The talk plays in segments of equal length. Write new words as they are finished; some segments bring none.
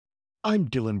I'm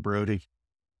Dylan Brody.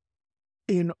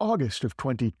 In August of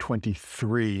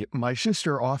 2023, my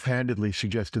sister offhandedly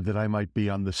suggested that I might be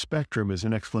on the spectrum as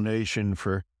an explanation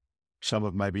for some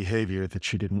of my behavior that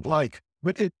she didn't like.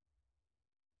 But it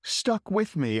stuck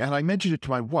with me, and I mentioned it to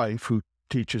my wife, who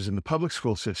teaches in the public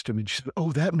school system, and she said,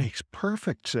 "Oh, that makes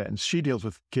perfect sense." She deals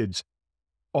with kids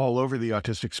all over the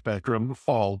autistic spectrum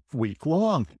all week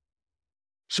long.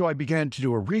 So I began to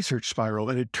do a research spiral,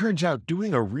 and it turns out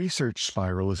doing a research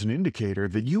spiral is an indicator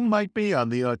that you might be on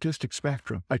the autistic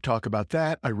spectrum. I talk about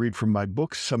that. I read from my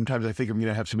books. Sometimes I think I'm going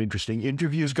to have some interesting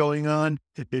interviews going on.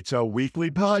 It's a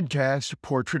weekly podcast,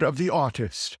 Portrait of the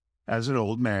Autist, as an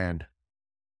old man.